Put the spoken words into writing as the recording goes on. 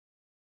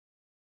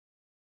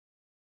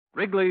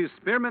Wrigley's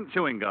Spearmint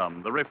Chewing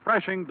Gum, the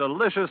refreshing,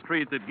 delicious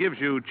treat that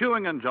gives you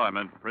chewing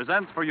enjoyment,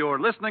 presents for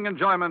your listening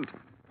enjoyment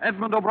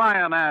Edmund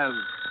O'Brien as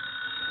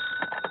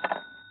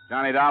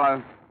Johnny Dollar.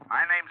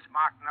 My name's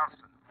Mark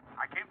Nelson.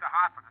 I came to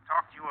Hartford to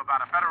talk to you about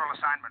a federal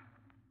assignment.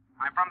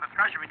 I'm from the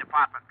Treasury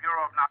Department,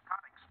 Bureau of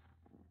Narcotics.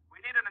 We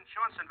need an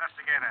insurance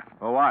investigator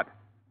For what?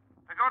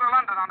 to go to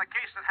London on a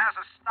case that has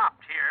us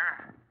stopped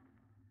here.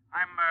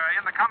 I'm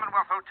in the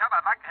Commonwealth Hotel.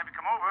 I'd like to have you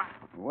come over.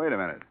 Wait a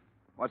minute.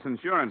 What's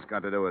insurance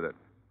got to do with it?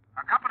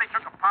 Our company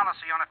took a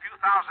policy on a few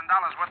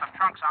 $1,000s worth of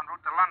trunks en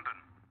route to London.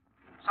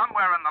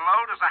 Somewhere in the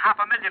load is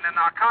 $500,000 in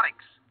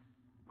narcotics.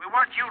 We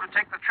want you to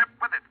take the trip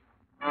with it.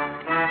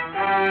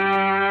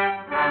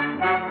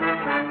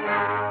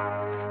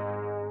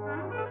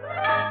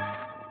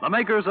 the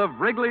makers of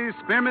Wrigley's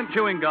Spearmint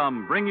Chewing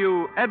Gum bring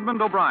you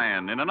Edmund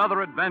O'Brien in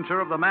another adventure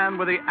of the man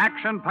with the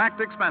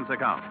action-packed expense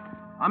account.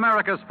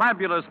 America's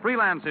fabulous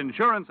freelance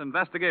insurance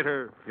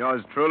investigator.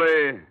 Yours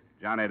truly,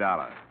 Johnny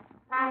Dollar.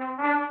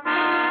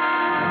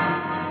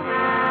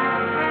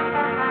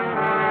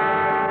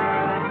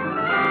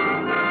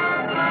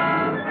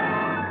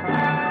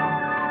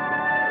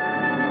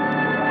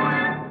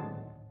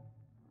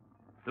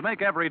 To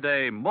make every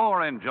day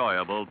more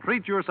enjoyable,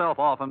 treat yourself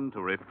often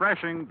to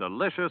refreshing,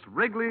 delicious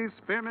Wrigley's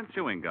Spearmint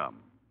Chewing Gum.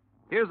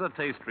 Here's a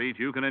taste treat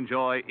you can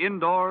enjoy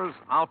indoors,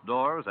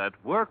 outdoors, at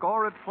work,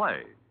 or at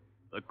play.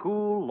 The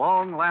cool,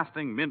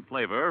 long-lasting mint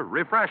flavor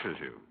refreshes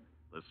you.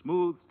 The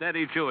smooth,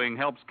 steady chewing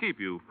helps keep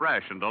you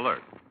fresh and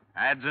alert.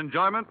 Adds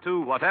enjoyment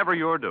to whatever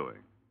you're doing.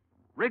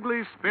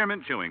 Wrigley's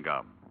Spearmint Chewing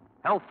Gum.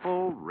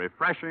 Healthful,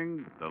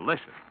 refreshing,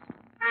 delicious.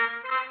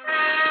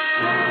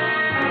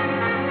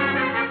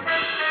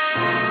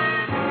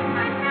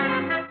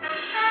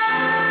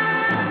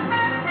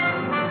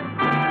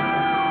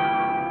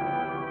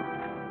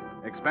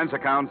 Expense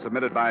account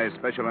submitted by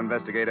Special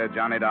Investigator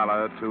Johnny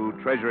Dollar to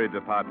Treasury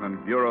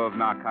Department, Bureau of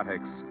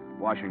Narcotics,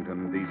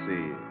 Washington,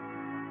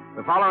 D.C.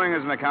 The following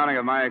is an accounting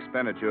of my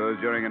expenditures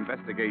during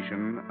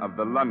investigation of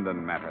the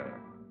London matter.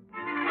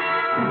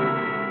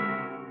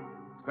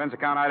 Expense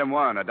account item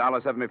 1,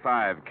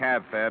 $1.75,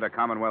 cab fare to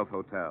Commonwealth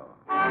Hotel.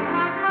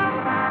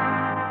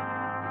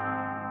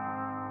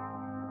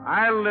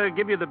 I'll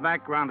give you the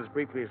background as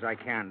briefly as I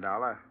can,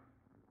 Dollar.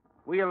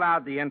 We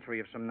allowed the entry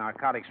of some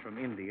narcotics from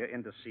India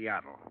into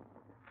Seattle.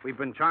 We've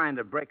been trying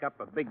to break up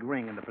a big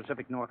ring in the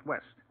Pacific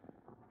Northwest.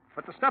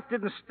 But the stuff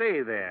didn't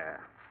stay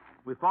there.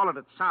 We followed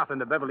it south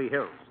into Beverly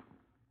Hills.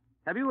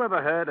 Have you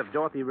ever heard of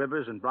Dorothy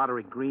Rivers and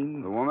Broderick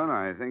Green? The woman?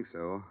 I think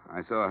so.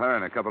 I saw her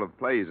in a couple of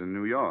plays in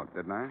New York,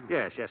 didn't I?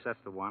 Yes, that's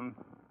the one.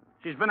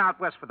 She's been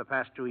out west for the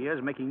past 2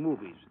 years making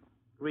movies.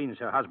 Green's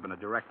her husband, a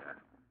director.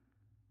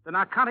 The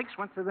narcotics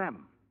went to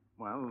them.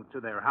 Well,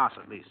 to their house,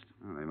 at least.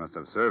 Well, they must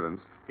have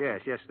servants. Yes,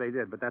 they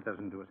did, but that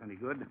doesn't do us any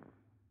good.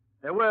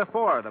 There were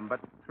 4 of them, but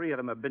 3 of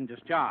them have been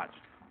discharged.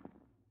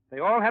 They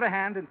all had a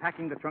hand in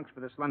packing the trunks for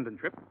this London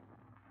trip.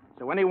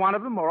 So any one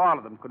of them or all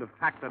of them could have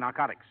packed the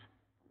narcotics.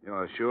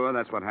 You're sure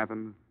that's what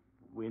happened?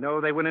 We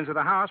know they went into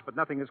the house, but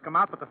nothing has come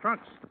out but the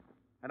trunks.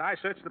 And I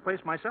searched the place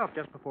myself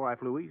just before I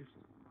flew east.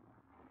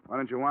 Why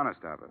don't you want to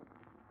stop it?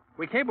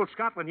 We cabled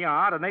Scotland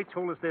Yard, and they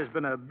told us there's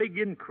been a big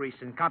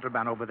increase in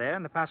contraband over there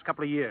in the past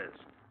couple of years.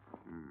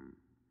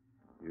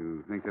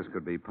 You think this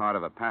could be part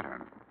of a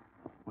pattern?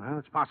 Well,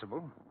 it's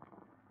possible.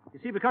 You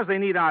see, because they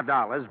need our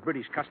dollars,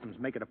 British Customs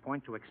make it a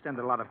point to extend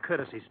a lot of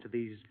courtesies to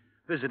these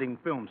visiting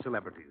film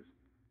celebrities.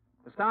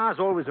 The stars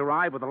always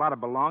arrive with a lot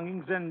of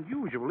belongings and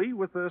usually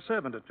with a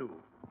servant or 2.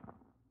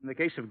 In the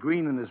case of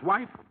Green and his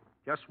wife,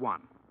 just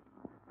 1.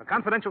 A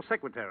confidential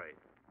secretary,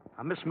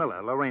 a Miss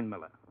Miller, Lorraine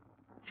Miller.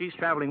 She's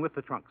traveling with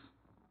the trunks.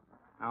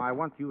 Now, I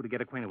want you to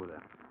get acquainted with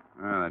her.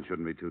 Well, that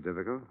shouldn't be too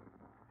difficult.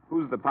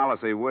 Who's the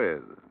policy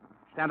with?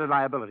 Standard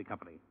Liability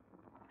Company.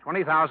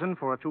 $20,000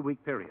 for a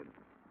 2-week period.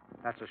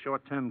 That's a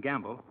short-term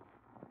gamble.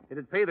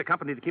 It'd pay the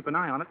company to keep an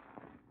eye on it.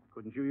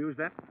 Couldn't you use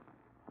that?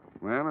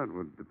 Well, it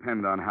would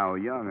depend on how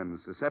young and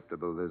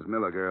susceptible this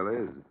Miller girl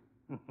is.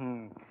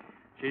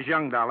 She's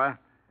young, Dollar.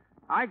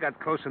 I got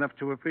close enough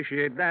to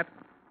appreciate that.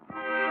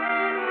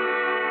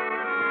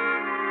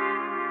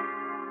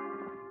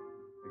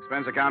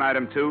 Expense account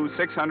item 2,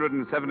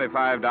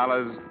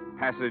 $675,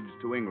 passage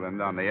to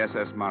England on the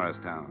SS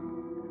Morristown.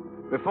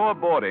 Before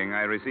boarding,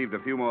 I received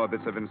a few more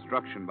bits of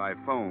instruction by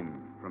phone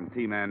from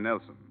T-Man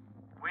Nelson.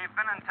 We've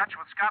been in touch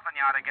with Scotland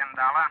Yard again,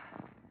 Dollar.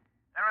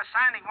 They're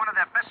assigning one of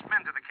their best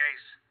men to the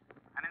case.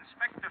 An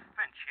Inspector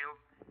Finch.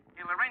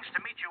 He'll arrange to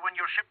meet you when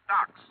your ship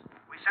docks.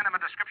 We sent him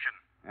a description.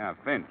 Yeah,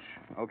 Finch.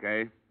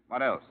 Okay.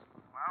 What else?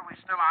 Well, we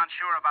still aren't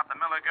sure about the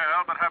Miller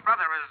girl, but her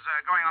brother is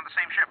going on the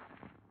same ship.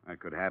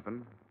 That could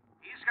happen.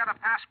 He's got a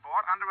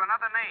passport under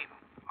another name,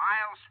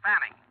 Miles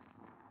Fanning.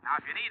 Now,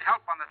 if you need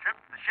help on the trip,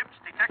 the ship's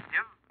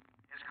detective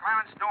is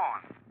Clarence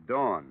Dorn.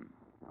 Dawn.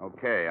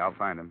 Okay, I'll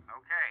find him.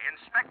 Okay,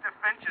 Inspector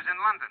Finch is in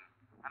London,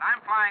 and I'm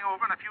flying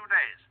over in a few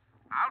days.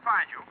 I'll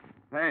find you.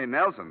 Hey,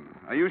 Nelson,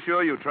 are you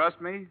sure you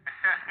trust me?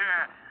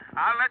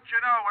 I'll let you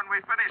know when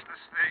we finish this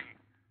thing.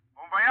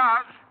 Bon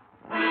voyage.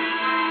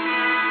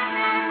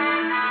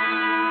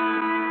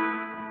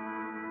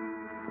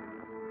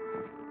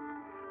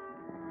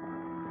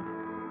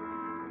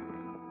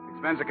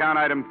 Expense account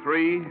item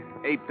 3,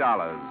 $8.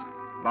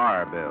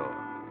 Bar bill.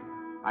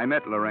 I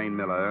met Lorraine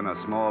Miller in a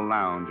small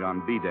lounge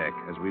on B deck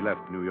as we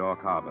left New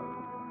York Harbor.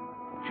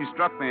 She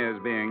struck me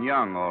as being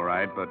young, all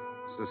right, but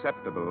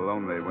susceptible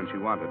only when she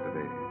wanted to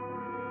be.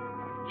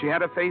 She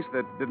had a face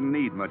that didn't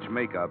need much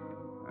makeup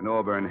and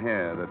auburn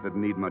hair that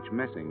didn't need much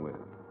messing with.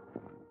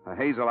 Her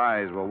hazel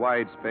eyes were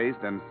wide-spaced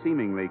and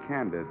seemingly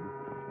candid,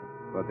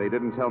 but they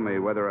didn't tell me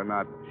whether or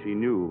not she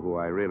knew who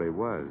I really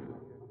was.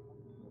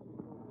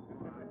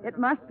 It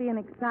must be an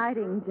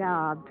exciting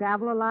job.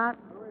 Travel a lot?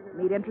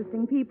 Meet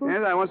interesting people?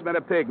 Yes, I once met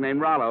a pig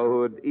named Rollo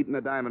who had eaten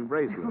a diamond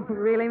bracelet.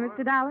 Really,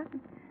 Mr. Dollar?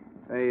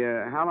 Hey,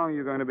 how long are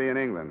you going to be in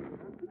England?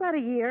 About a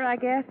year, I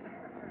guess.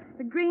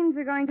 The Greens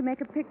are going to make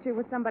a picture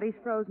with somebody's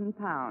frozen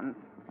pounds.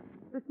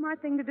 It's a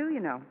smart thing to do, you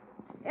know.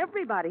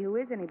 Everybody who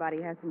is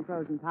anybody has some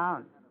frozen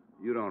pounds.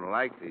 You don't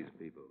like these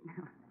people.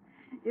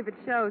 If it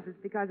shows, it's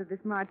because of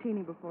this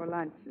martini before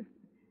lunch.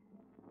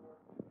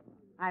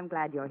 I'm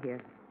glad you're here.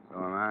 So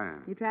am I.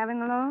 You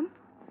traveling alone?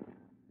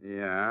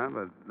 Yeah,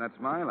 but that's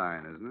my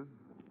line, isn't it?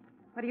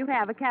 What do you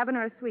have, a cabin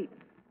or a suite?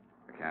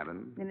 A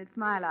cabin. Then it's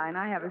my line.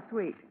 I have a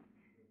suite.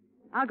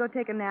 I'll go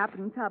take a nap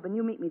in the tub, and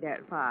you meet me there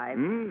at 5.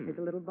 There's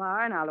a little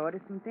bar, and I'll order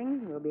some things,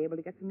 and we'll be able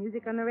to get some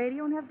music on the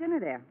radio and have dinner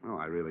there. Oh,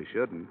 I really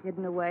shouldn't.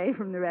 Hidden away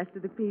from the rest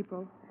of the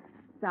people.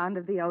 Sound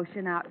of the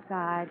ocean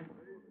outside.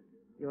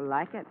 You'll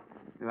like it.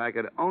 If I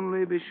could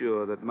only be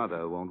sure that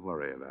Mother won't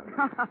worry about it.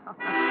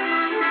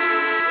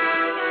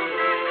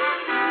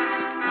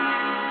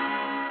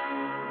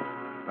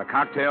 The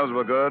cocktails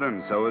were good,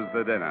 and so was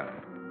the dinner.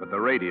 But the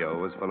radio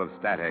was full of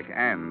static,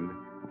 and,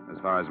 as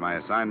far as my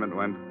assignment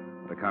went,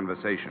 the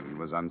conversation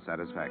was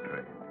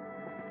unsatisfactory.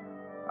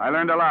 I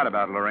learned a lot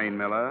about Lorraine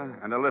Miller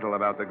and a little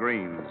about the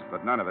Greens,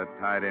 but none of it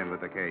tied in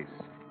with the case.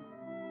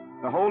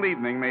 The whole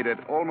evening made it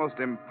almost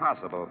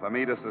impossible for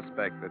me to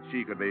suspect that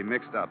she could be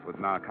mixed up with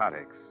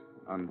narcotics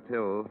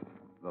until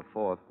the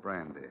fourth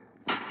brandy.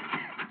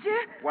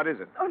 Jim? What is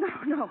it? Oh,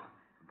 no.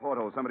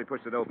 Porthole. Somebody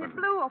pushed it open. It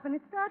blew open.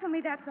 It startled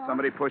me, that's all.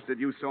 Somebody pushed it.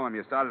 You saw him.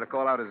 You started to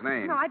call out his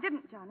name. No, I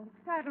didn't, Johnny. It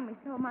startled me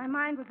so. My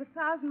mind was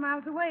 1,000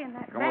 miles away in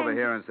that Come over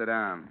here and sit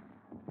down.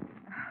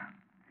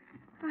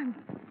 I'm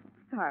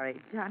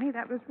sorry, Johnny.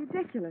 That was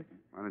ridiculous.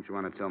 Why don't you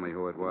want to tell me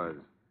who it was?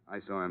 I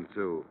saw him,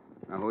 too.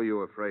 Now, who are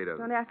you afraid of?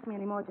 Don't ask me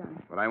any more, Johnny.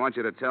 But I want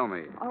you to tell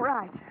me. All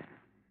right.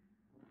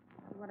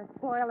 You want to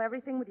spoil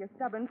everything with your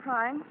stubborn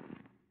prying?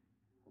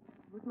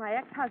 It was my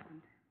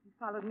ex-husband. He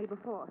followed me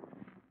before.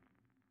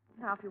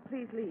 Now, if you'll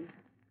please leave.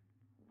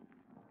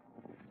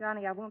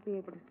 Johnny, I won't be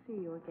able to see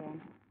you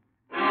again.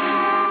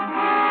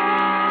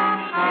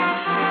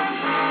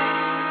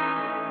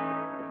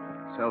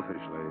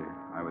 Selfishly,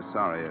 I was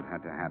sorry it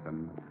had to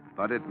happen,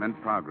 but it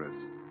meant progress.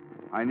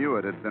 I knew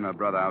it had been a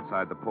brother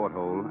outside the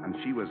porthole, and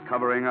she was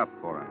covering up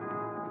for him.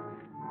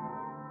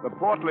 The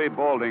portly,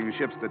 balding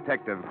ship's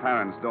detective,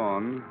 Clarence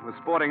Dawn, was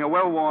sporting a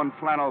well-worn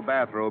flannel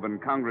bathrobe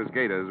and Congress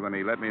gaiters when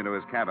he let me into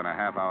his cabin a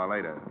half hour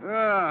later.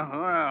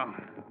 Well,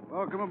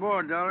 welcome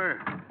aboard,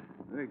 Dollar.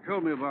 They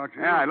told me about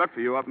you. Yeah, I looked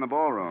for you up in the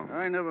ballroom.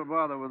 I never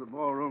bother with the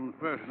ballroom the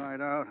first night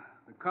out.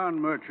 The con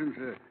merchants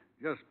are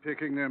just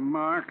picking their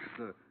marks.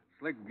 The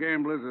slick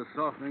gamblers are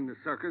softening the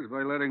suckers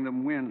by letting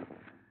them win.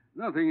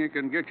 Nothing you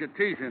can get your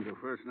teeth into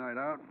first night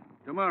out.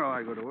 Tomorrow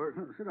I go to work.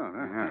 Sit down,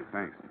 huh? Yeah,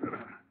 thanks.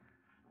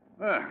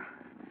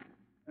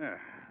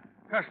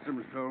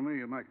 Customs told me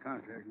you might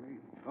contact me.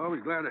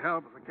 Always glad to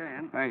help if I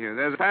can. Thank you.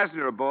 There's a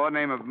passenger aboard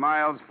named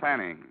Miles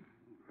Fanning.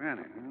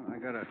 Fanning, huh? I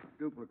got a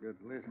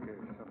duplicate list here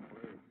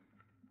somewhere.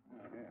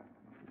 Oh, yeah.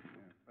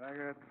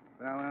 Baggett,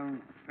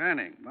 Fallon,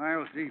 Fanning.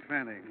 Miles D.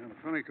 Fanning.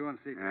 22 on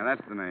secret. Yeah,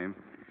 that's the name.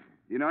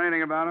 Do you know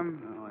anything about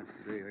him? Oh, let's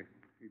see. I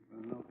keep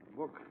a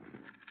notebook.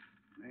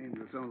 Names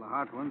of some of the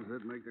hot ones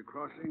that make the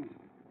crossing.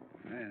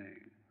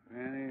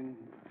 Fanning.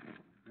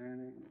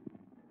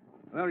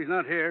 Well, he's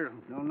not here.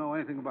 Don't know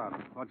anything about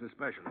him. What's his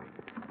specialty?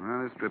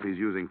 Well, this trip he's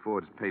using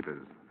forged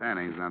papers.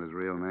 Fanning's not his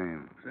real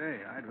name. Say,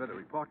 I'd better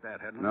report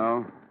that, hadn't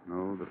I?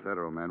 No, the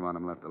federal men want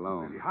him left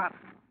alone. Is he hot?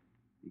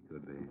 He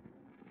could be.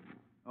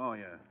 Oh,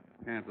 yeah.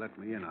 Can't let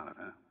me in on it,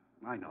 huh?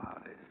 I know how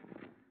it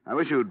is. I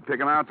wish you'd pick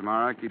him out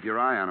tomorrow. Keep your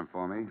eye on him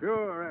for me.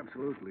 Sure,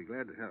 absolutely.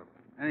 Glad to help.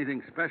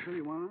 Anything special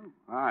you want to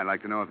know? I'd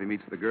like to know if he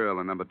meets the girl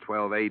on number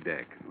 12A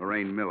deck,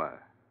 Lorraine Miller.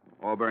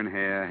 Auburn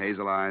hair,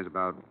 hazel eyes,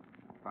 about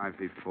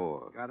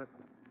 5'4". Got it?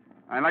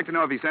 I'd like to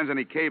know if he sends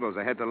any cables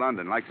ahead to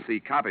London. Like to see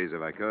copies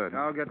if I could.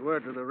 I'll get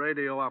word to the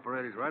radio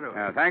operators right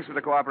away. Thanks for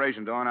the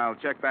cooperation, Dawn. I'll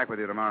check back with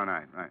you tomorrow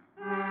night. Right.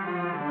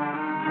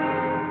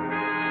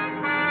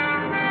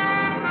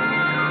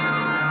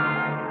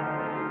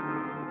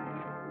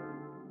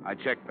 I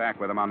checked back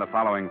with him on the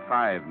following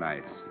 5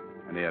 nights,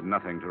 and he had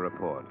nothing to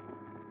report.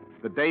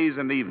 The days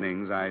and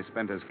evenings I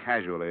spent as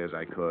casually as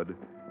I could,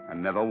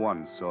 and never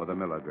once saw the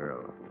Miller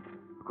girl.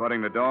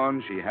 According to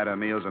Dawn, she had her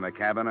meals in a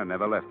cabin and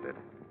never left it.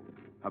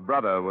 Her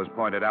brother was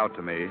pointed out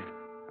to me,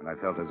 and I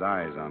felt his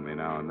eyes on me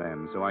now and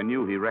then, so I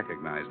knew he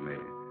recognized me.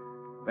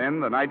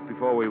 Then, the night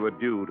before we were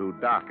due to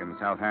dock in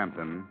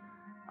Southampton,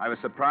 I was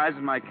surprised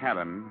in my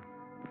cabin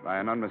by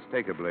an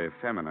unmistakably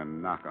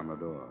feminine knock on the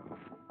door.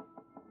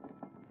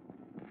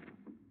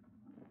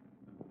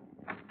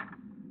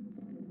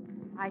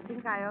 I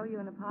think I owe you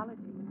an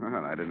apology.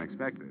 Well, I didn't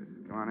expect it.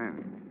 Come on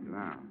in. Sit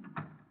down.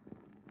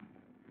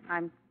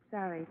 I'm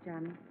sorry,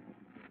 Johnny.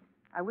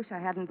 I wish I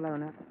hadn't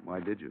blown up. Why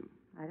did you?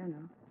 I don't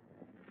know.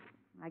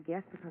 I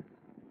guess because,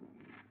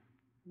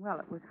 well,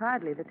 it was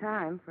hardly the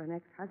time for an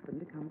ex-husband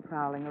to come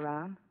prowling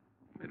around.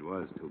 It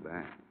was too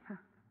bad.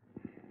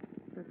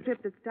 The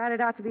trip that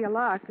started out to be a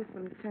lark, this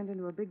one has turned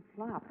into a big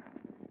flop.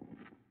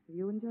 Have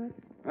you enjoyed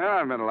it? Well,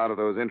 I've met a lot of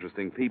those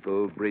interesting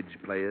people, bridge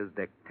players,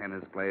 deck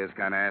tennis players,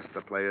 kind of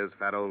Astor players,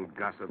 fat old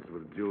gossips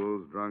with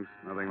jewels, drunks,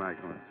 nothing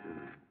like much.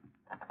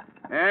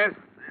 Yes?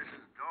 This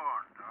is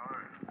Dawn,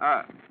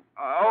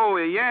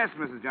 Dollar. Yes,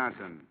 Mrs.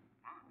 Johnson.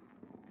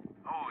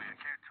 Oh, you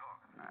can't talk.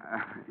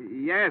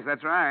 Yes,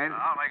 that's right.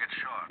 I'll make it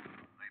short.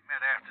 They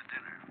met after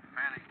dinner.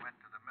 Fanning went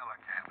to the Miller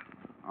cabin.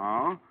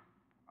 Oh?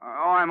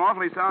 I'm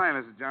awfully sorry,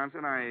 Mrs.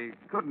 Johnson. I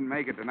couldn't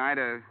make it tonight.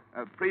 A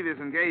previous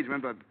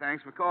engagement, but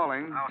thanks for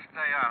calling. I'll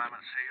stay on him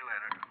and see you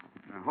later.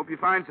 I hope you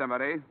find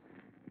somebody.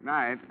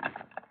 Night.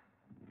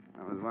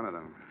 That was one of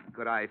them.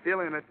 Could I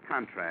fill in a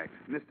contract?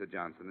 Mr.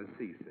 Johnson is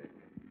seasick.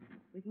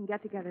 We can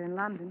get together in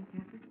London,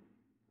 can't we?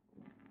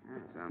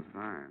 That sounds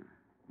fine.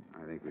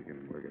 I think we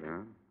can work it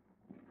out.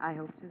 I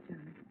hope so,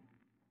 Johnny.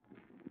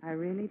 I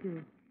really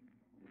do.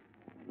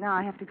 Now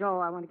I have to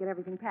go. I want to get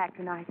everything packed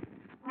tonight.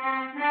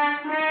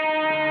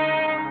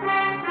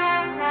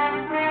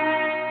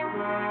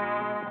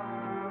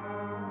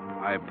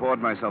 I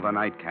poured myself a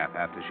nightcap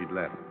after she'd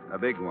left. A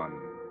big one,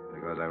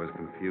 because I was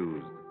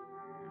confused.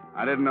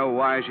 I didn't know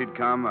why she'd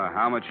come, or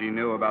how much she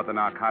knew about the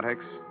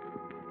narcotics,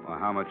 or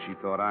how much she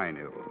thought I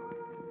knew.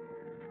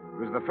 It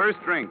was the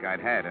first drink I'd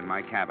had in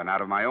my cabin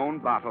out of my own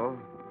bottle,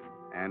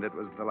 and it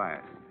was the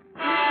last.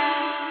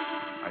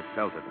 I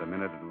felt it the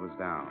minute it was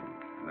down.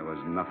 There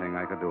was nothing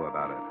I could do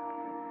about it.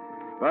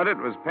 But it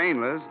was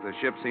painless. The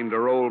ship seemed to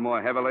roll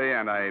more heavily,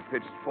 and I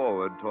pitched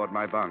forward toward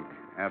my bunk.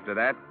 After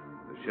that,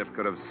 the ship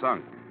could have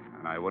sunk,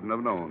 and I wouldn't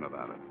have known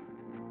about it.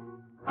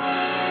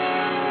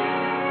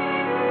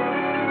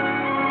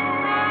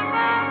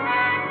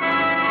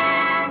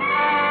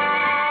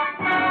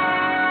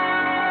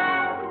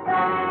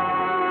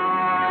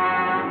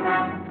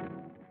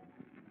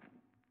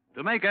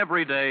 To make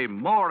every day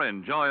more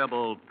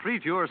enjoyable,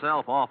 treat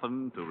yourself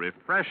often to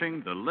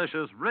refreshing,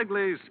 delicious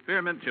Wrigley's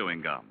Spearmint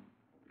Chewing Gum.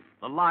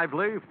 The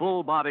lively,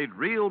 full-bodied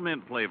real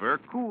mint flavor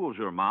cools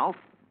your mouth,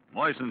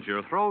 moistens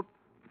your throat,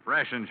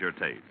 freshens your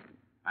taste.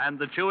 And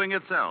the chewing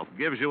itself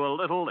gives you a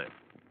little lift,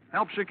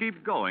 helps you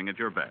keep going at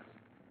your best.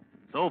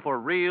 So for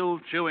real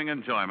chewing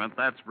enjoyment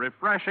that's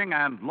refreshing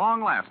and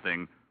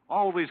long-lasting,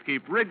 always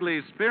keep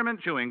Wrigley's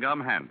Spearmint Chewing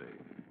Gum handy.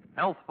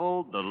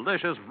 Healthful,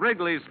 delicious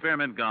Wrigley's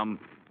Spearmint Gum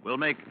will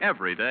make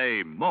every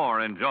day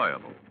more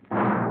enjoyable.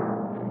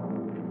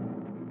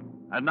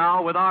 And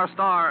now, with our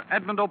star,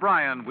 Edmund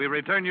O'Brien, we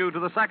return you to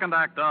the second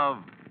act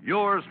of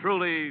Yours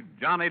Truly,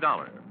 Johnny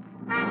Dollar.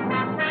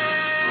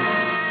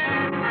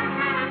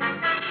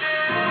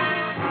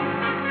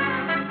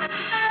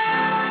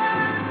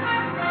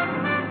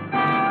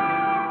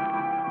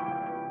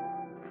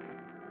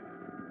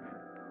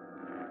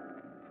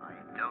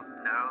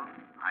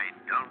 I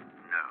don't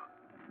know.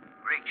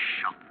 Great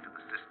shock to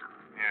the system.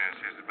 Yes,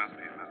 it must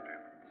be.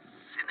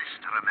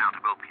 Sinister amount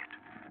of opiate.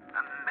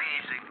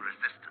 Amazing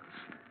resistance.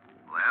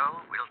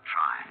 Well, we'll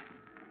try.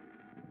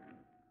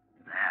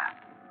 There.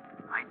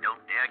 I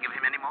don't dare give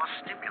him any more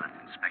stimulant,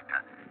 Inspector,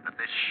 but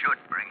this should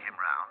bring him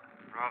round.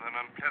 Rather an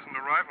unpleasant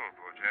arrival,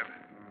 poor chap.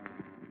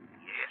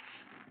 Yes.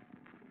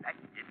 That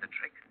did the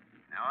trick.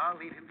 Now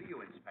I'll leave him to you,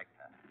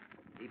 Inspector.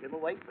 Keep him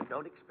awake, but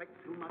don't expect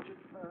too much at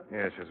first.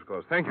 Yes, of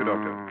course. Thank you,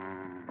 Doctor.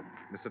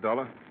 Mr.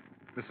 Dollar?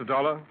 Mr.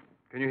 Dollar?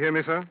 Can you hear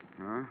me, sir?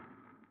 Huh?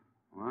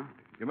 What?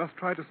 You must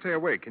try to stay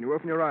awake. Can you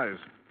open your eyes?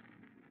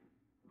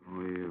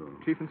 Who are you?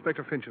 Chief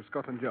Inspector Finch of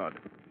Scotland Yard.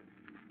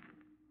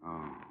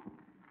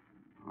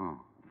 Oh,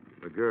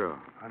 the girl.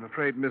 I'm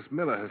afraid Miss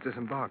Miller has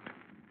disembarked.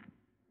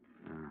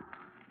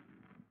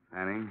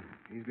 Fanning?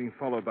 He's being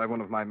followed by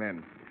one of my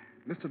men.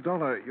 Mr.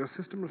 Dollar, your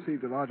system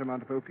received a large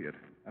amount of opiate,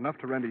 enough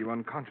to render you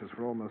unconscious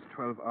for almost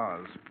 12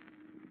 hours.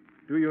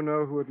 Do you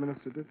know who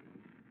administered it?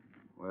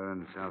 We're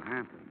in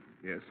Southampton.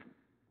 Yes.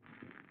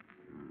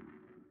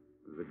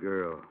 It was a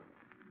girl.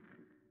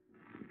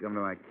 She come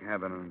to my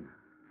cabin and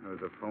there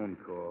was a phone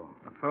call.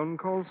 A phone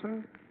call,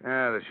 sir?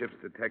 Yeah, the ship's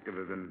detective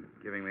has been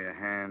giving me a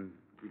hand,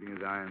 keeping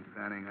his eye on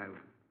Fanning.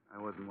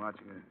 I wasn't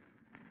watching her.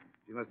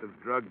 She must have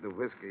drugged the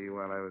whiskey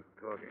while I was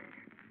talking.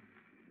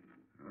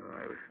 Oh,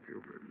 I was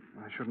stupid.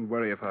 I shouldn't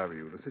worry if I were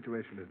you. The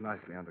situation is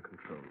nicely under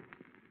control.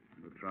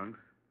 The trunks?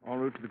 En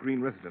route to the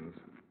Green residence.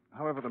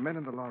 However, the men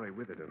in the lorry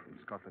with it are from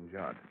Scotland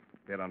Yard.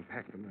 They'll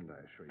unpack them, and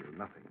I assure you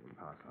nothing will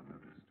pass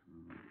unnoticed.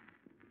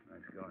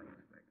 Nice going,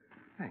 Inspector.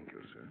 Thank you,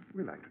 sir.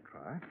 We like to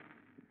try.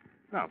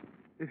 Now,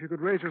 if you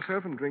could raise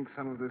yourself and drink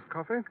some of this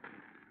coffee.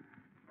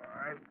 All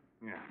right.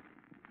 Yeah.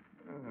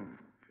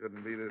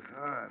 Shouldn't be this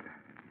hard.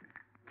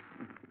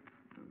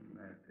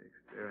 Nasty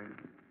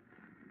experience.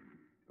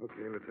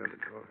 Okay, let's have the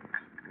coffee.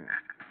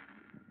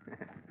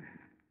 Yeah.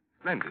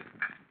 Splendid.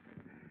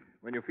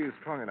 When you feel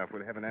strong enough,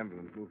 we'll have an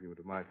ambulance move you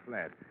to my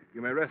flat.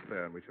 You may rest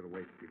there, and we shall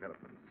await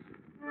developments.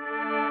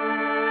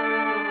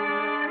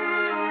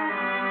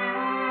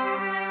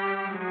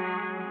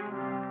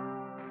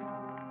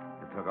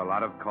 It took a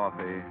lot of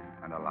coffee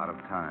and a lot of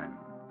time.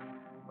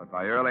 But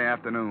by early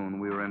afternoon,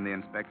 we were in the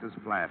inspector's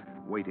flat,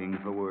 waiting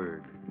for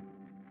word.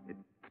 It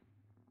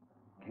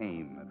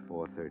came at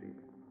 4:30.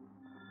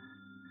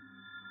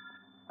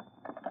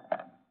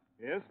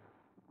 Yes?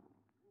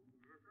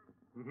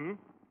 Mm-hmm.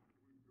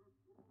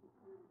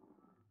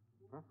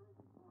 Huh?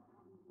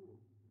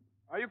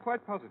 Are you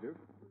quite positive?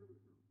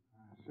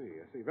 I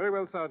see. Very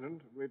well,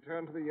 Sergeant.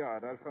 Return to the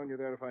yard. I'll phone you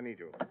there if I need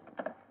you.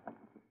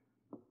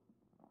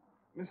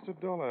 Mr.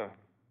 Dollar,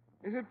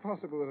 is it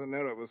possible that an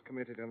error was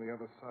committed on the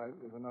other side,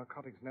 that the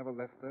narcotics never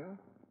left there?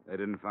 They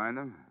didn't find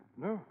them?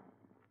 No.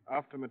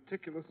 After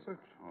meticulous search.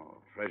 Oh,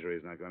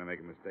 Treasury's not going to make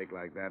a mistake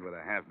like that with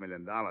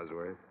 $500,000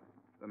 worth.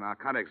 The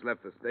narcotics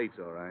left the States,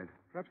 all right.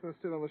 Perhaps they're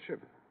still on the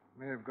ship.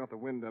 May have got the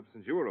wind up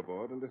since you were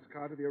aboard and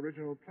discarded the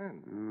original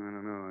plan. I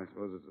don't know. I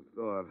suppose it's a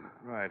thought.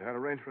 Right. I'll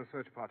arrange for a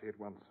search party at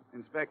once.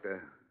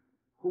 Inspector,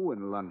 who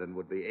in London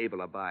would be able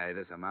to buy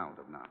this amount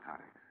of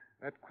narcotics?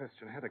 That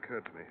question had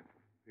occurred to me.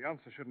 The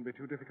answer shouldn't be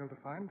too difficult to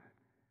find.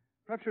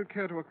 Perhaps you'd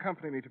care to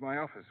accompany me to my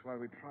office while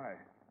we try.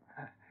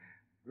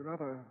 We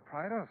rather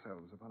pride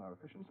ourselves upon our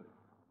efficiency.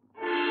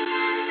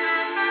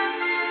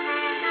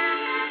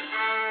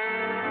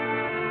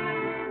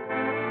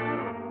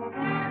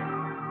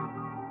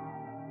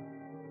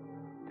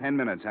 10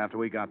 minutes after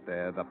we got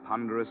there, the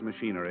ponderous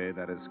machinery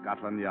that is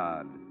Scotland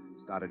Yard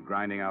started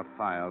grinding out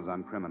files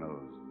on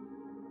criminals.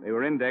 They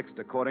were indexed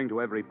according to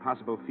every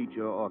possible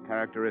feature or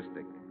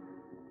characteristic.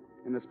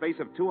 In the space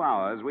of 2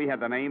 hours, we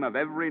had the name of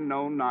every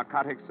known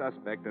narcotic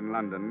suspect in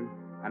London,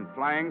 and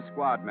flying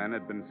squad men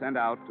had been sent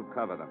out to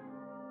cover them.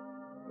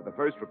 But the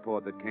first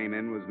report that came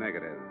in was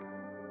negative.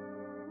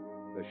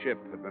 The ship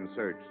had been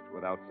searched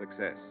without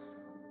success.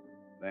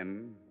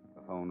 Then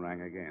the phone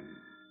rang again.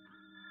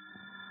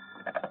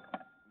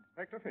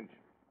 Inspector Finch.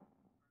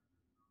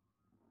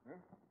 Huh?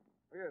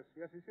 Oh,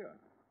 yes, he's here.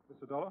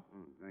 Mr. Dollar?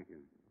 Thank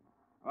you.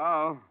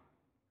 Oh.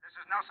 This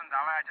is Nelson,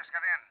 Dollar. I just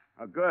got in.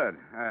 Oh, good.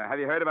 Have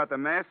you heard about the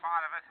mess?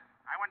 Part of it.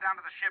 I went down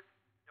to the ship.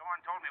 Dawn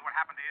told me what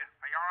happened to you.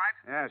 Are you all right?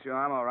 Yeah, sure,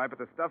 I'm all right,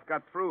 but the stuff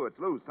got through. It's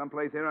loose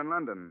someplace here in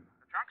London.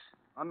 The trunks?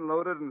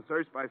 Unloaded and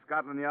searched by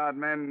Scotland Yard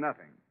men,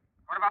 nothing.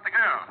 What about the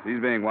girl? She's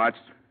being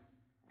watched.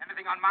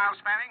 Anything on Miles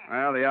Fanning?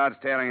 Well, the yard's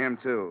tailing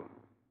him, too.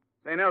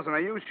 Say, Nelson,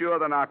 are you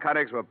sure the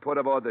narcotics were put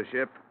aboard the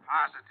ship?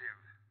 Positive.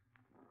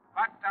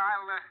 But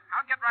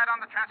I'll get right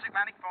on the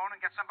transatlantic phone and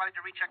get somebody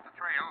to recheck the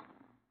trail.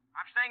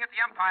 I'm staying at the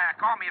Empire.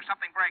 Call me if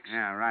something breaks.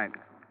 Yeah, right.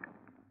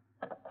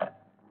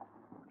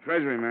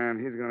 Treasury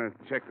man, he's going to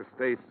check the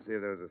States to see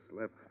if there was a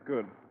slip.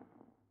 Good.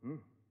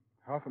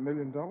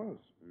 $500,000.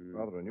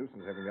 Rather a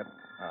nuisance having that.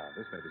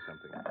 This may be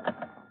something.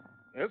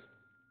 Yes?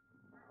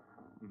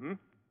 Mm-hmm.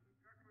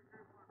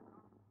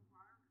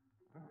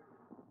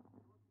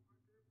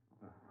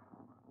 I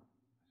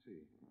see.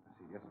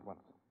 Yes, at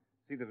once.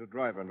 See that a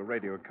driver and a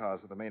radio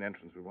cars at the main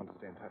entrance. We want to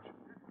stay in touch.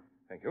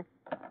 Thank you.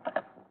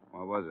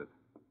 What was it?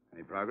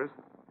 Any progress?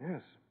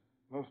 Yes.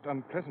 Most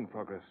unpleasant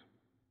progress.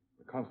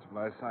 The constable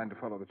I assigned to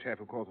follow the chap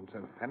who calls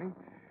himself Fanning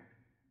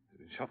has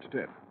been shot to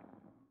death.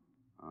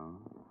 Oh?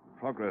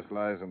 Progress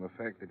lies in the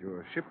fact that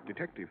your ship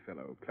detective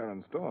fellow,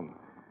 Clarence Dawn,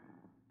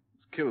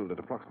 was killed at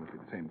approximately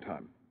the same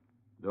time.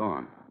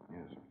 Dawn?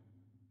 Yes.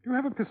 Do you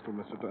have a pistol,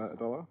 Mr.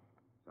 Dollar?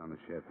 It's on the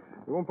ship.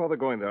 We won't bother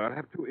going there. I'll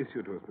have two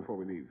issued to us before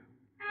we leave.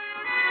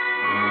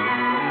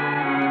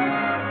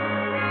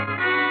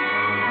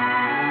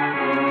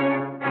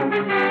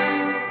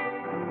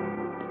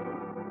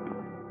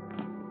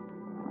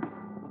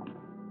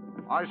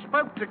 I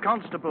spoke to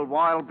Constable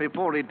Wilde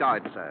before he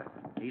died, sir.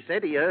 He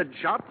said he heard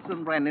shots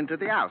and ran into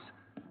the house.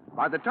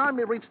 By the time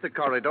he reached the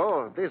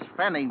corridor, this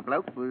Fanning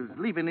bloke was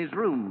leaving his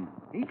room.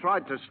 He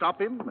tried to stop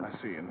him. I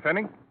see. And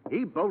Fanning?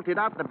 He bolted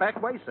out the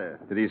back way, sir.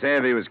 Did he say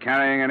if he was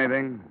carrying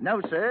anything?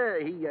 No, sir.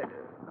 He,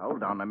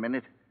 hold on a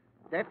minute.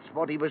 That's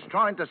what he was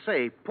trying to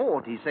say.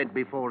 Port, he said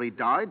before he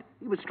died.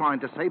 He was trying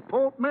to say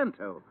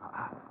portmanteau.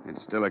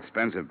 It's still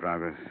expensive,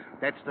 Progress.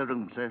 That's the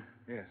room, sir.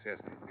 Yes.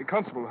 Hey,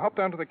 Constable, hop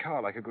down to the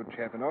car like a good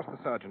chap and ask the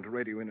sergeant to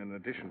radio in an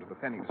addition to the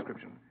Fanning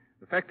description.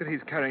 The fact that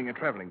he's carrying a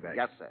traveling bag.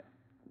 Yes, sir.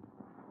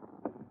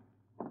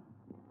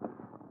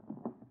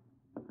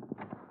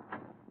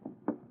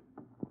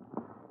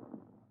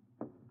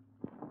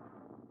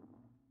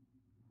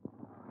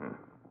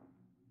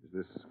 Is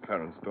this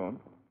Clarence Dawn?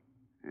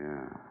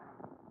 Yeah.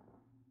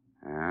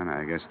 And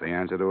I guess the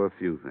answer to a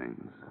few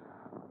things.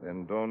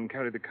 Then Dawn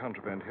carried the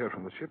contraband here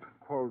from the ship,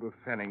 quarreled with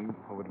Fanning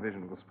over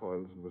division of the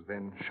spoils, and was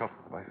then shot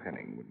by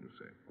Fanning, wouldn't you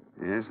say?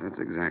 Yes,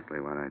 that's exactly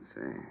what I'd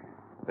say.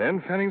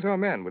 Then Fanning's our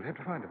man. We'll have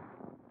to find him.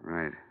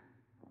 Right.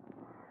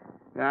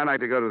 Yeah, I'd like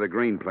to go to the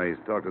Green place,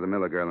 talk to the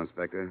Miller girl,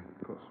 Inspector.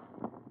 Of course.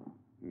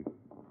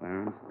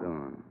 Clarence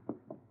Dawn.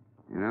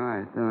 You know,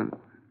 I thought...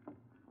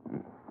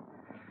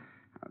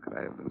 How could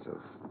I have been so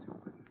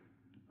stupid?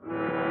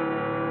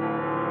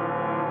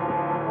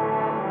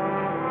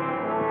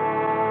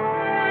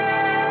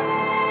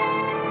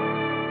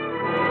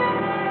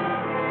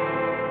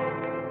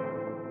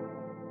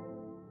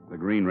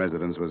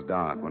 residence was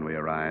dark when we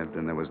arrived,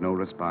 and there was no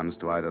response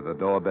to either the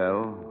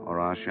doorbell or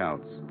our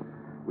shouts.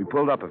 We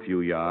pulled up a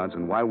few yards,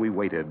 and while we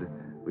waited,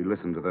 we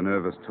listened to the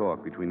nervous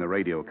talk between the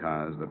radio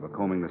cars that were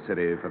combing the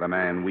city for the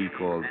man we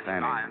called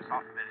Fanning. This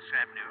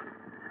afternoon.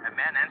 A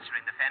man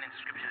answering the Fanning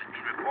description has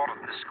been reported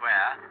in the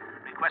square.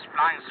 Request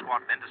flying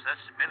squad men to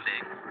search the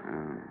building.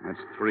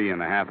 That's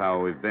 3.5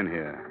 hours we've been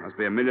here. Must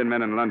be 1 million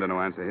men in London who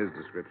answer his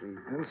description.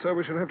 And so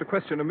we shall have to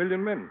question 1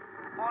 million men.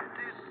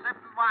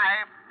 47Y,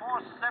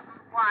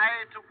 47Y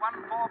to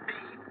 14B.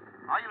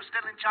 Are you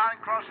still in Charing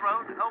Cross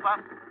Road? Over.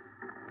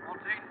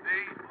 14B,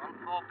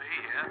 14B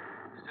here.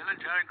 Still in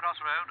Charing Cross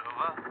Road.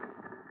 Over.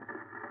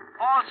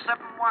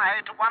 47Y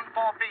to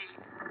 14B.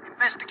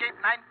 Investigate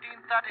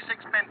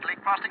 1936 Bentley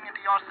crossing into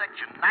your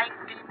section.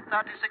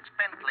 1936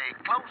 Bentley.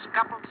 Close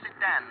coupled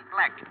sedan.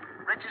 Black.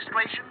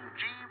 Registration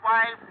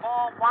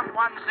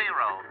GY4110.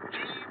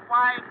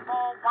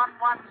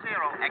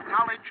 GY4110.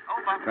 Acknowledge.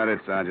 Over. Cut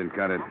it, Sergeant.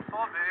 Cut it.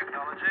 14B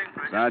acknowledging.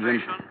 Sergeant.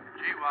 Registration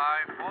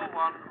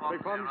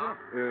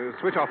GY4110.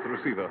 Switch off the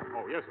receiver.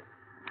 Oh, yes, sir.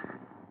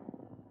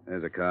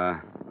 There's a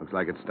car. Looks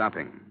like it's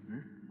stopping.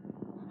 It's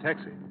a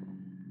taxi.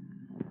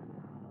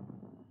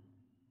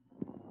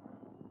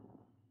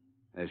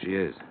 There she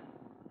is.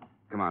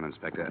 Come on,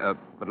 Inspector.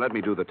 But let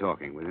me do the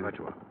talking, will you? Right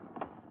you are.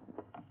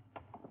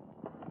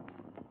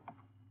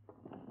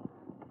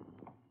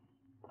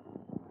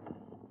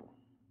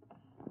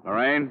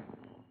 Lorraine?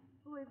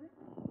 Who is it?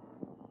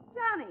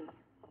 Johnny.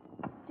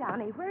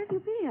 Johnny, where have you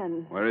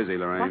been? Where is he,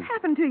 Lorraine? What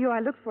happened to you? I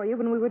looked for you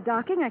when we were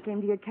docking. I came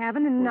to your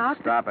cabin and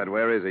knocked. Stop it.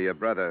 Where is he, your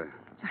brother?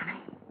 Johnny,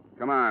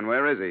 Come on,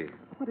 where is he?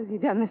 what has he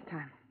done this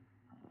time?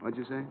 What'd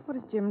you say? What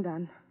has Jim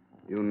done?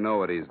 You know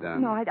what he's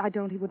done. No, I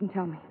don't. He wouldn't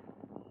tell me.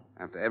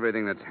 After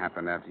everything that's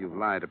happened, after you've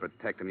lied to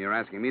protect him, you're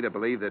asking me to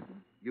believe that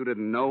you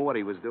didn't know what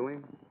he was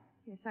doing?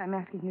 Yes, I'm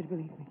asking you to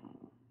believe me.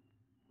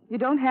 You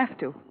don't have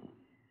to.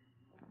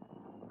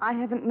 I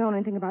haven't known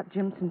anything about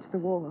Jim since the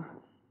war.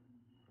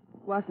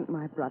 It wasn't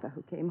my brother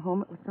who came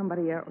home. It was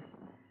somebody else.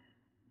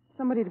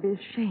 Somebody to be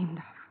ashamed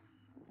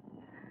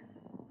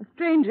of. A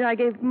stranger I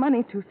gave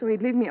money to so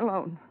he'd leave me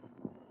alone.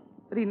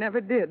 But he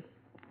never did.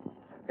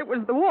 It was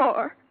the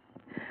war.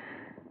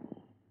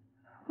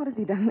 What has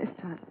he done this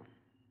time?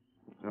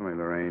 Tell me,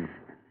 Lorraine.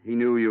 He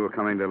knew you were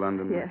coming to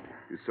London? Yes.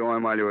 You saw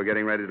him while you were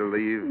getting ready to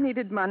leave? He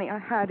needed money. I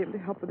hired him to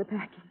help with the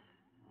packing.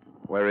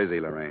 Where is he,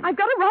 Lorraine? I've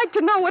got a right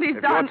to know what he's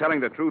If done. you're telling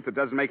the truth, it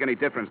doesn't make any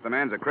difference. The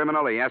man's a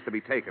criminal. He has to be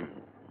taken.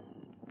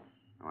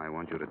 Now, I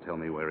want you to tell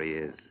me where he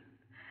is.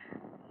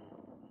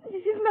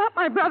 He's not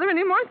my brother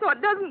anymore, so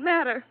it doesn't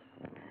matter.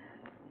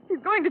 He's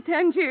going to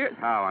Tangiers.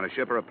 How, on a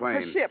ship or a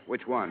plane? A ship.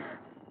 Which one?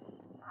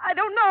 I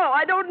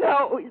don't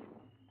know.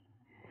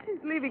 He's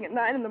leaving at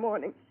 9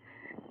 a.m.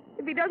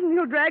 If he doesn't,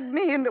 he'll drag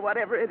me into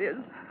whatever it is.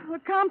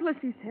 Accomplice,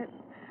 he said.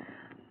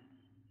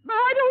 But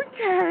I don't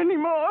care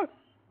anymore.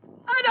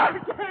 I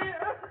don't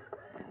care.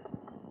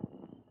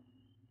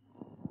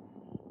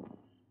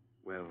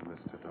 Well,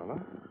 Mr.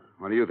 Dollar,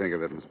 What do you think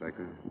of it,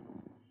 Inspector?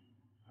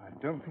 I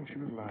don't think she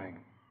was lying.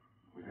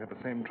 We've had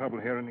the same trouble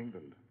here in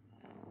England.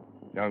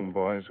 Young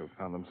boys who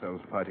found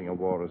themselves fighting a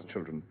war as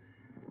children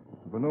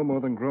were no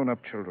more than grown-up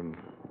children,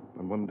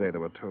 and one day they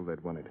were told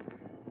they'd won it.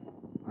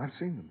 I've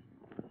seen them.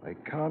 They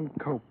can't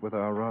cope with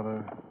our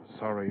rather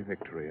sorry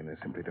victory, and they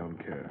simply don't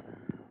care.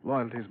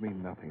 Loyalties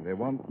mean nothing. They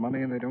want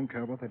money, and they don't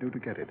care what they do to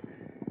get it.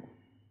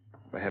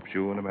 Perhaps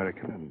you, an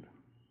American, and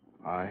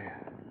I,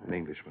 an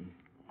Englishman,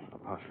 are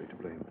partially to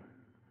blame.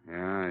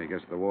 Yeah, I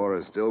guess the war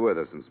is still with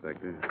us,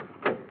 Inspector.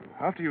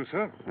 After you,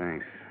 sir.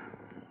 Thanks.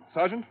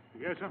 Sergeant,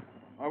 Yes, sir.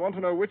 I want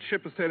to know which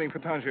ship is sailing for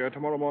Tangier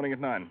tomorrow morning at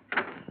 9.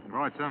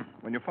 Right, sir.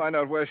 When you find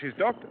out where she's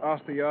docked,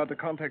 ask the yard to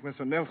contact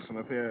Mr. Nelson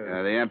at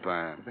The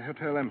Empire. the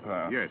Hotel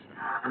Empire. Yes.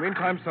 In the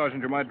meantime,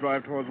 Sergeant, you might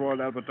drive towards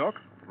Royal Albert Dock.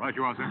 Right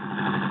you are,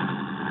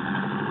 sir.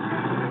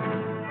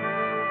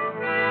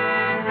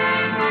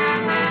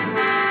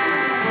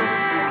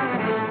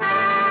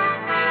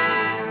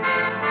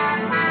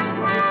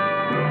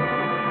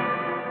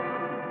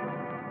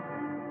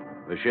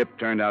 The ship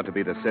turned out to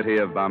be the city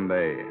of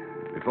Bombay.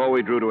 Before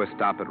we drew to a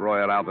stop at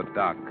Royal Albert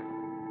Dock,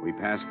 we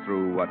passed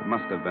through what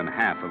must have been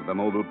half of the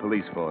mobile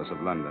police force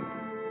of London.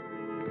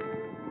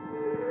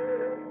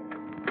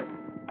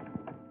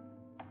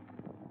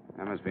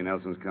 That must be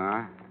Nelson's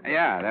car.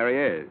 Yeah, there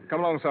he is. Come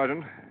along,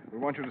 Sergeant. We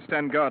want you to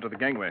stand guard at the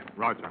gangway.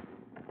 Right, sir.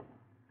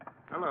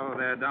 Hello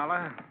there,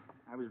 Dollar.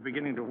 I was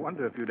beginning to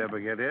wonder if you'd ever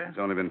get here. It's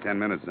only been 10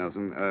 minutes,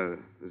 Nelson.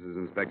 This is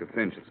Inspector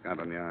Finch at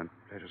Scotland Yard.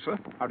 Pleasure, sir.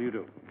 How do you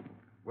do?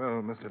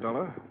 Well, Mr.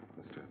 Dollar,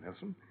 Mr.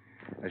 Nelson,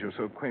 as you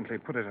so quaintly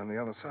put it on the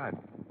other side,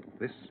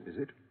 this is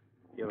it?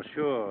 You're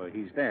sure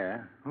he's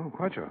there? Oh,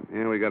 quite sure.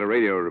 Yeah, we got a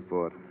radio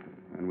report.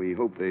 And we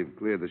hope they've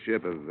cleared the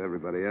ship of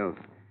everybody else.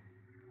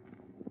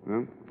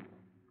 Well,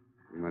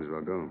 we might as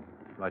well go.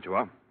 Right you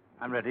are.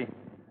 I'm ready.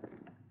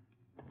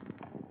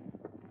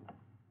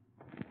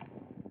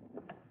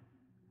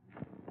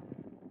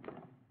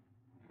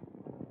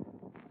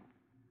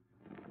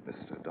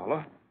 Mr.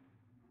 Dollar?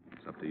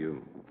 It's up to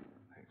you.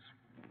 Thanks.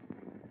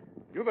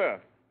 You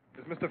there.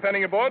 Is Mr.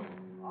 Fanning aboard?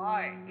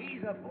 Aye,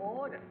 he's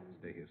aboard.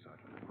 Stay here,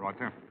 Sergeant. Right,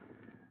 sir.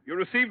 You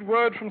received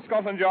word from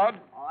Scotland Yard?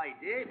 I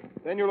did.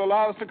 Then you'll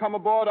allow us to come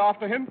aboard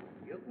after him?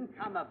 You can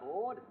come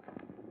aboard.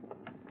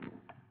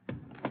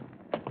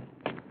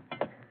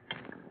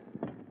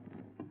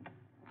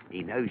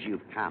 He knows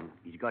you've come.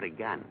 He's got a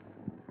gun.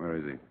 Where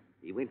is he?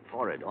 He went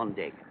forward, on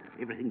deck.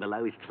 Everything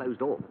below is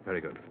closed off. Very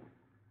good.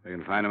 We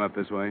can find him up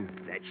this way?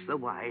 That's the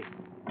way.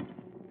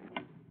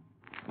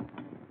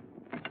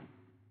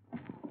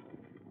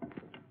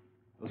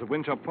 There's a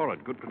winch up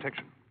forward. Good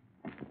protection.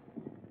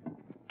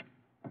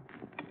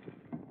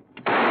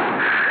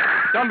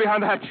 Down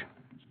behind the hatch.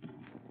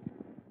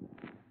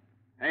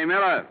 Hey,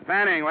 Miller,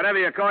 Fanning, whatever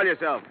you call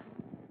yourself.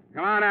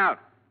 Come on out.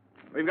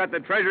 We've got the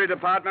Treasury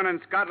Department and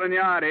Scotland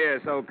Yard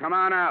here, so come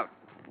on out.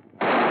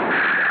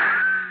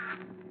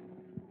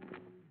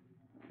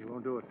 He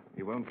won't do it.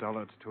 He won't,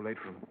 Dollar. It's too late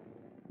for him.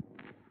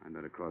 I'd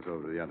better cross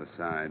over to the other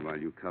side while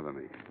you cover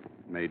me.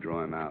 May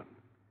draw him out.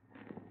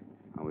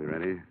 Are we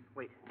ready?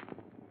 Wait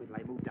till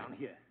I move down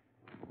here.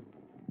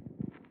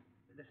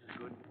 This is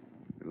good.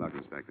 Good luck,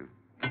 Inspector.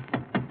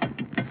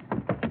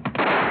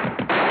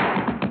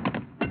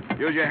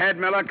 Use your head,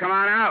 Miller. Come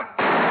on out.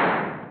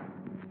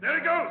 There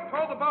he goes.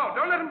 Toward the bow.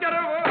 Don't let him get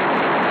over.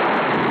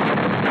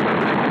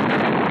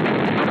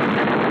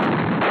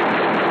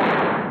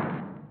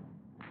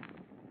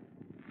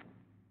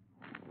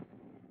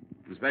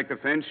 Inspector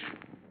Finch?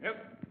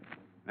 Yep.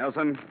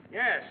 Nelson?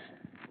 Yes.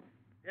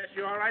 Yes,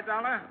 you all right,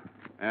 Dollar?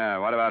 Yeah,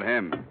 what about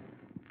him?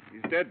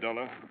 He's dead,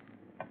 Dollar.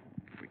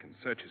 We can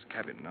search his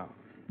cabin now.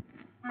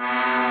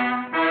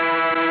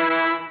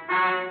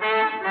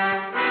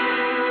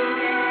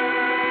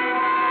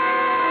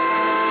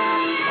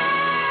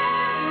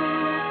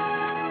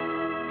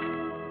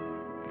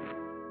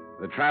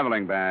 The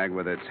traveling bag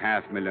with its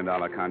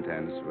 $500,000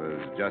 contents was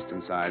just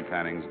inside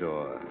Fanning's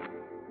door.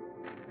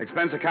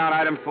 Expense account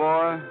item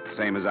 4,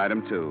 same as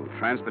item 2.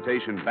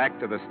 Transportation back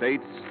to the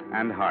States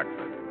and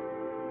Hartford.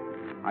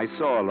 I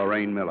saw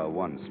Lorraine Miller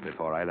once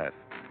before I left.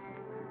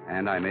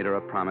 And I made her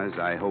a promise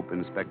I hope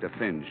Inspector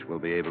Finch will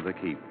be able to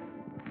keep.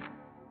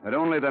 That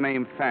only the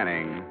name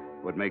Fanning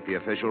would make the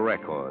official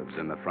records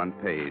in the front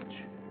page,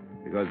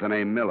 because the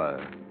name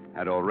Miller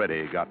had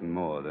already gotten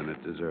more than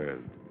it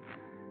deserved.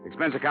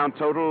 Expense account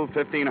total,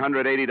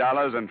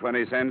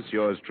 $1,580.20.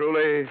 Yours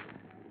truly,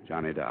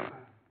 Johnny Dollar.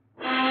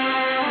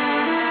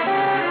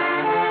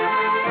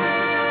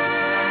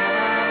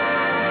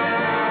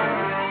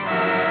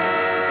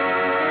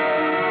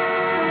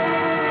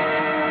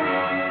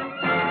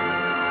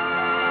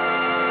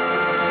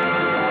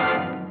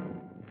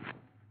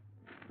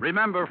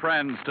 Remember,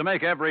 friends, to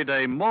make every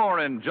day more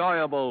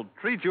enjoyable,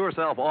 treat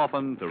yourself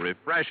often to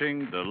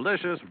refreshing,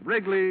 delicious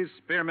Wrigley's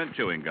Spearmint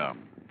Chewing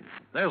Gum.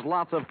 There's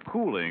lots of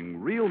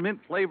cooling, real mint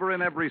flavor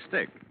in every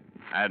stick.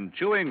 And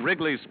chewing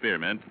Wrigley's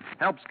Spearmint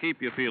helps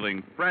keep you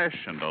feeling fresh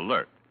and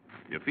alert.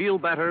 You feel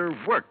better,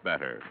 work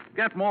better,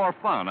 get more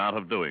fun out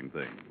of doing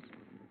things.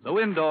 So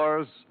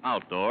indoors,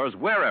 outdoors,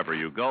 wherever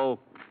you go,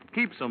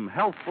 keep some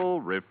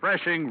healthful,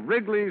 refreshing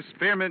Wrigley's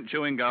Spearmint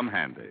Chewing Gum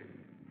handy.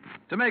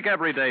 To make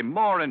every day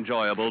more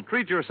enjoyable,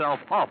 treat yourself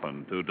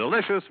often to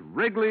delicious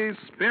Wrigley's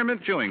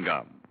Spearmint Chewing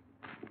Gum.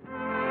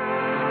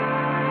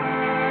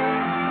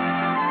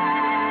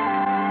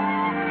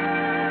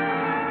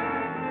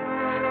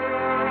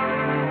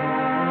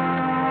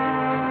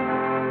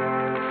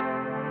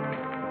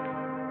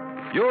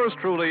 Yours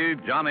truly,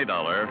 Johnny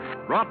Dollar,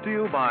 brought to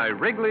you by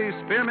Wrigley's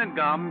Spearmint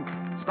Gum,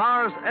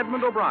 stars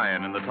Edmund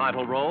O'Brien in the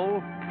title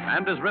role,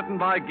 and is written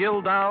by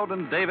Gil Dowd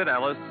and David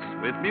Ellis,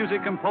 with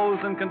music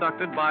composed and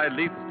conducted by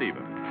Leith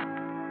Stevens.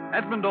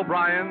 Edmund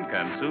O'Brien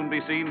can soon be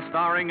seen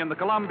starring in the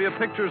Columbia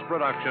Pictures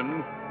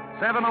production,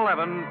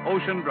 711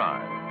 Ocean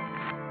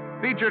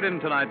Drive. Featured in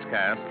tonight's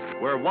cast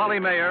were Wally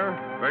Mayer,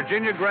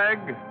 Virginia Gregg,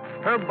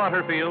 Herb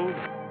Butterfield,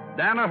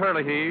 Dana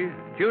Hurley,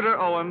 Tudor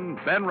Owen,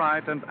 Ben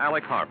Wright, and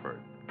Alec Harford.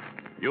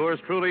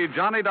 Yours truly,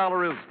 Johnny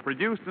Dollar, is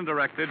produced and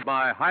directed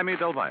by Jaime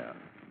Del Valle.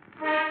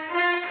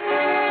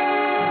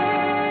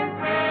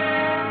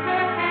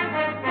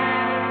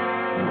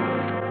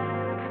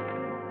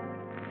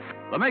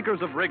 The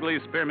makers of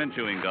Wrigley's Spearmint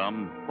Chewing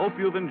Gum hope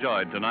you've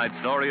enjoyed tonight's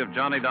story of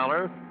Johnny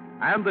Dollar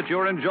and that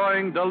you're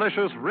enjoying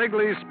delicious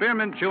Wrigley's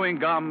Spearmint Chewing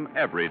Gum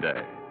every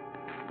day.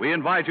 We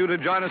invite you to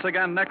join us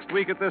again next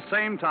week at this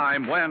same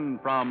time when,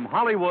 from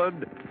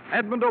Hollywood,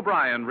 Edmund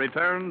O'Brien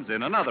returns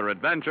in another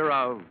adventure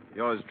of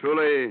Yours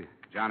truly,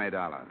 Johnny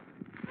Dollar.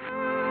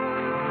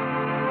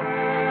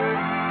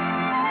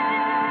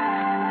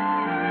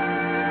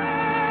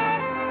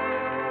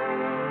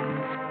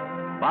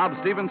 Bob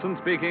Stevenson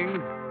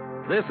speaking.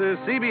 This is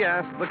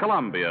CBS, the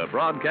Columbia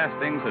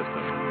Broadcasting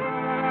System.